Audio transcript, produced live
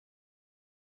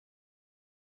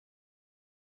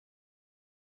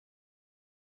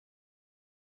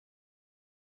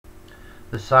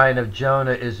The sign of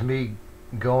Jonah is me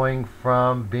going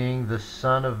from being the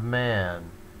Son of Man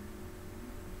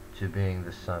to being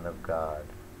the Son of God.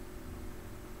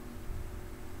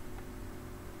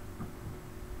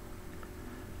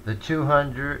 The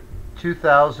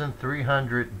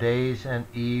 2,300 days and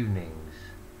evenings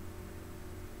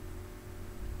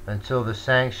until the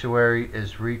sanctuary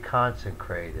is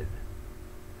reconsecrated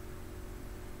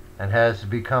and has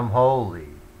become holy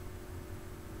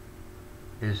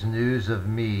is news of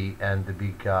me and the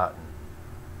begotten.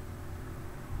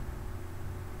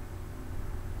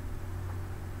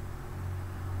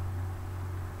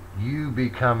 You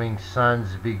becoming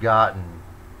sons begotten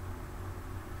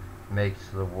makes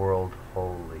the world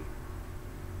holy.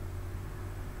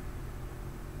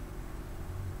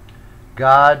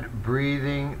 God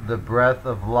breathing the breath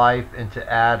of life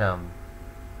into Adam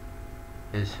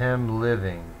is him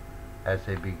living as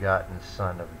a begotten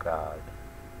Son of God.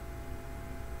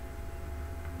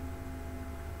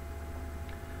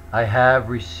 I have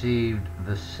received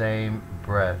the same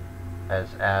breath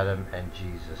as Adam and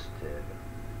Jesus did.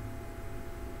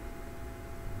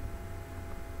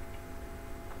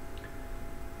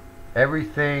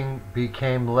 Everything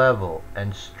became level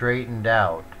and straightened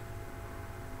out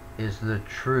is the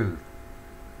truth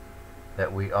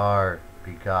that we are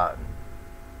begotten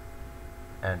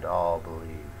and all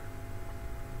believe.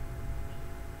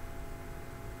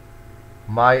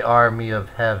 My army of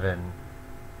heaven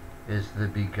is the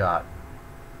begotten.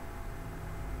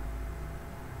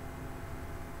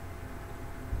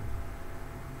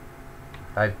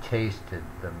 I've tasted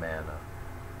the manna.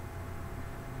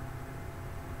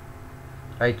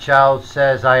 A child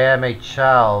says, I am a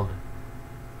child.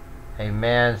 A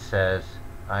man says,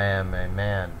 I am a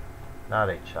man, not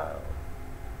a child.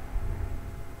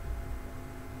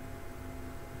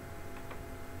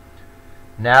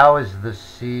 Now is the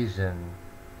season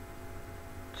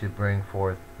to bring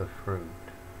forth the fruit.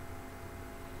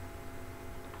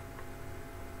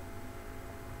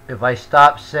 If I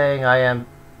stop saying I am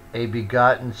a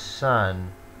begotten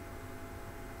son,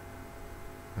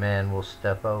 man will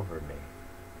step over me.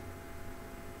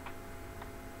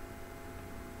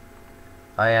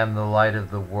 I am the light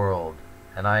of the world,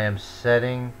 and I am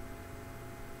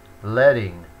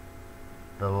letting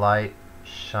the light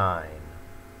shine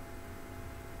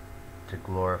to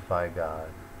glorify God.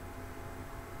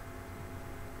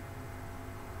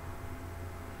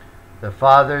 The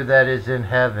Father that is in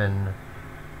heaven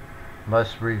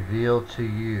must reveal to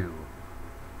you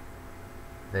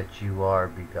that you are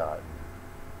begotten.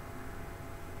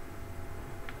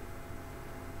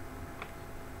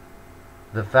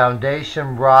 The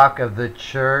foundation rock of the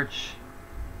church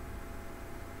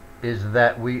is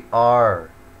that we are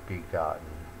begotten.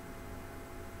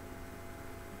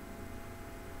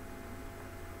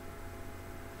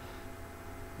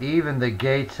 Even the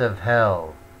gates of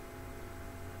hell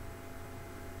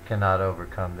cannot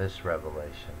overcome this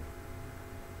revelation.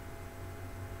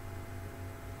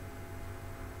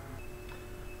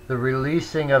 The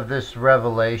releasing of this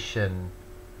revelation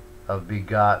of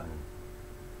begotten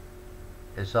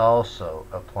is also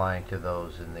applying to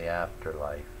those in the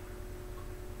afterlife.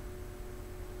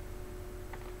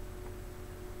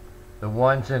 The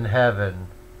ones in heaven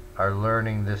are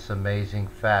learning this amazing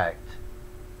fact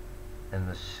in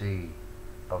the sea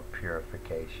of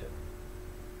purification.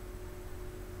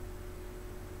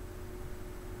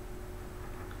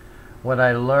 When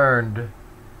I learned,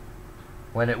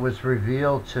 when it was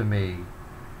revealed to me,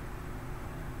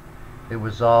 it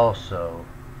was also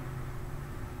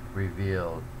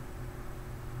revealed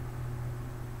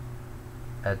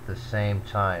at the same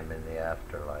time in the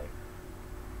afterlife.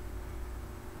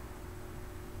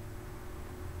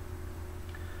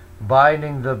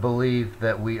 Binding the belief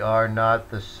that we are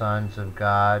not the sons of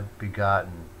God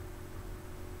begotten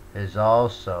is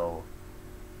also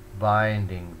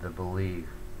binding the belief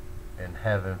in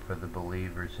heaven for the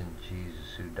believers in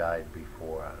Jesus who died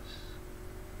before us.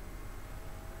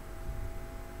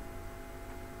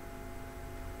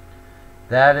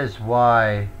 That is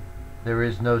why there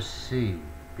is no sea,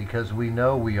 because we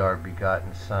know we are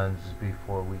begotten sons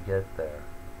before we get there.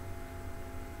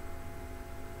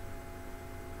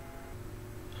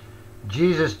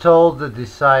 Jesus told the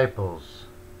disciples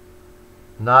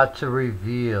not to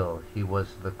reveal he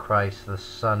was the Christ, the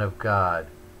Son of God,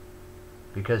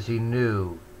 because he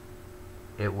knew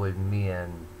it would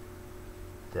mean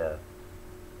death.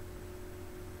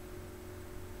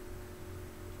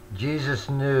 Jesus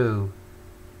knew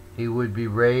he would be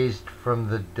raised from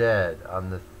the dead on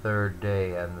the third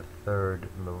day and the third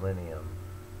millennium.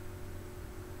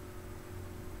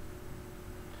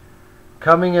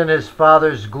 Coming in his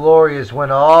Father's glory is when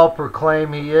all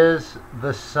proclaim he is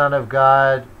the Son of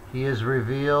God. He is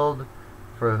revealed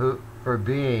for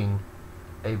being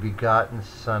a begotten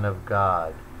Son of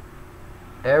God.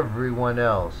 Everyone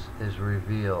else is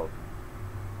revealed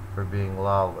for being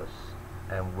lawless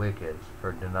and wicked,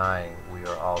 for denying we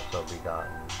are also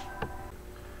begotten.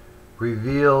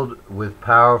 Revealed with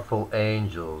powerful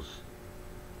angels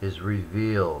is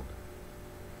revealed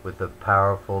with the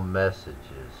powerful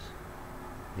messages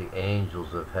the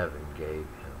angels of heaven gave him.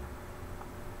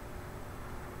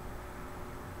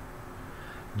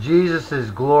 Jesus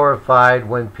is glorified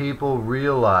when people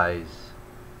realize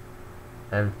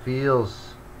and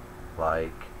feels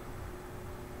like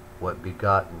what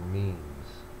begotten means.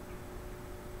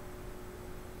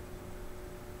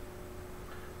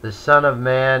 The Son of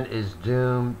Man is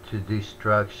doomed to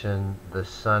destruction. The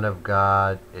Son of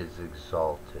God is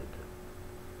exalted.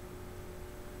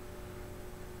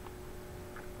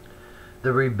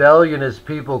 The rebellion is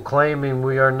people claiming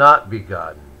we are not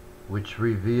begotten, which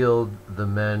revealed the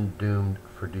men doomed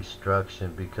for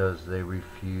destruction because they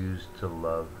refused to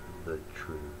love the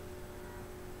truth.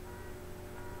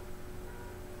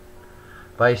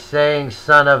 By saying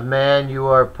Son of Man, you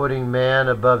are putting man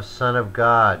above Son of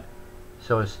God.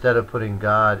 So instead of putting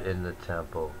God in the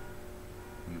temple,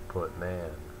 you put man.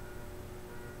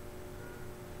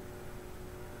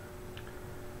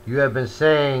 You have been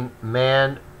saying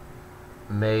man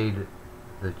made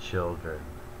the children,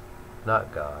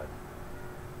 not God.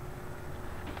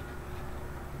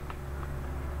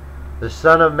 The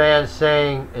Son of Man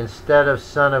saying instead of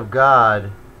Son of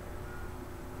God,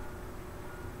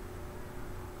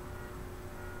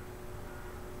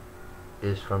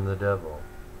 is from the devil.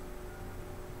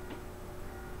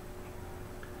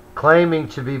 Claiming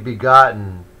to be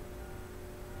begotten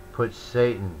puts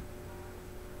Satan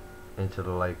into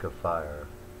the lake of fire.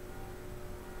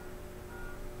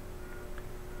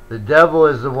 The devil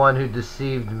is the one who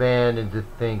deceived man into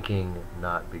thinking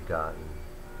not begotten.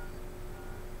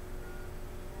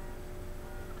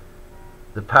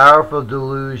 The powerful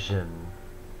delusion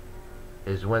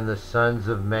is when the sons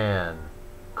of man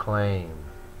claim,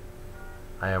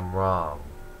 I am wrong,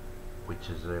 which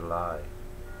is a lie.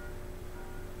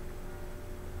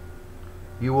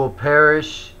 You will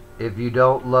perish if you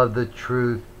don't love the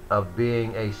truth of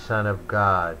being a son of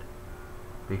God,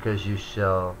 because you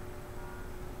shall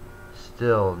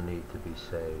still need to be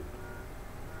saved.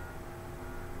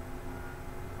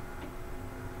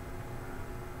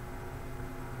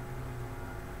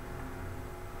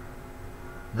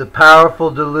 The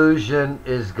powerful delusion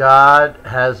is God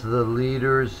has the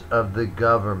leaders of the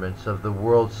governments of the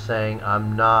world saying,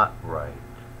 I'm not right.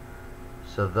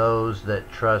 So those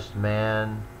that trust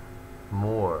man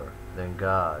more than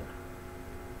God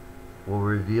will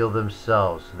reveal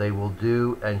themselves. They will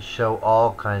do and show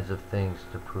all kinds of things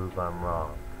to prove I'm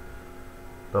wrong.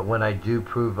 But when I do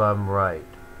prove I'm right,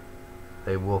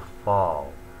 they will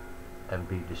fall and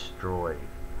be destroyed.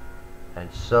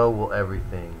 And so will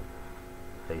everything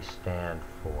they stand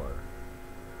for.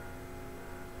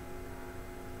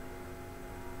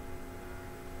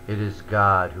 It is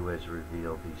God who has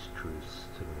revealed these truths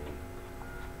to me.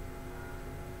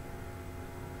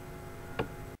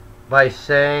 By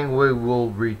saying we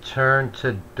will return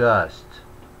to dust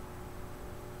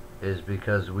is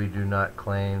because we do not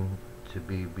claim to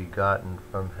be begotten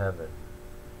from heaven.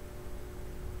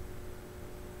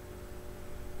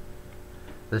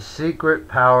 The secret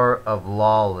power of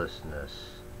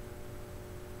lawlessness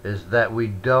is that we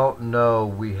don't know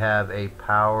we have a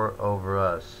power over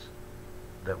us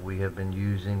that we have been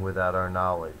using without our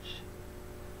knowledge,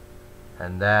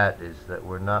 and that is that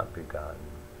we're not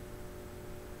begotten.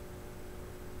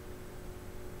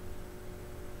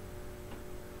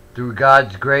 Through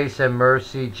God's grace and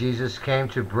mercy, Jesus came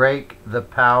to break the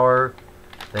power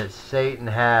that Satan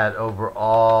had over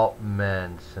all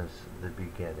men since the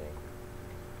beginning.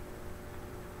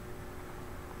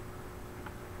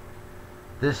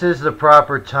 This is the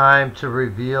proper time to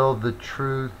reveal the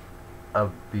truth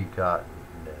of begottenness.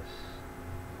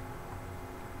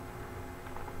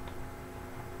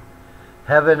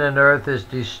 Heaven and earth is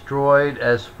destroyed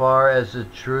as far as the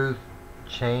truth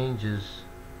changes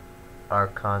our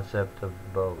concept of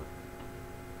both.